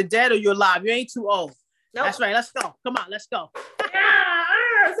 you either dead or you're alive. You ain't too old. Nope. That's right. Let's go. Come on, let's go.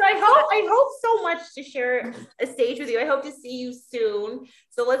 So I hope so much to share a stage with you. I hope to see you soon.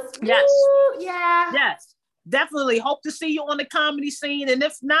 So let's. Yes. Yes. Definitely hope to see you on the comedy scene. And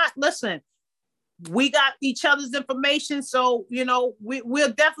if not, listen, we got each other's information. So,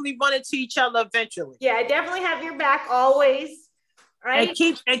 we'll definitely run into each other eventually. Yeah, I definitely have your back always. Right.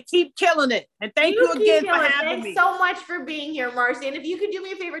 And keep killing it. And thank you again for having me. Thanks so much for being here, Marcy. And if you could do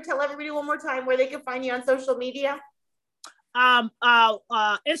me a favor, tell everybody one more time where they can find you on social media.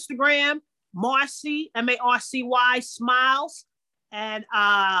 Instagram, Marcy, Marcy Smiles, and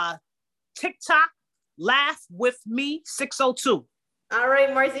TikTok, Laugh With Me 602. All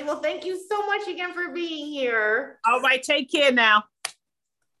right, Marcy. Well, thank you so much again for being here. All right, take care now.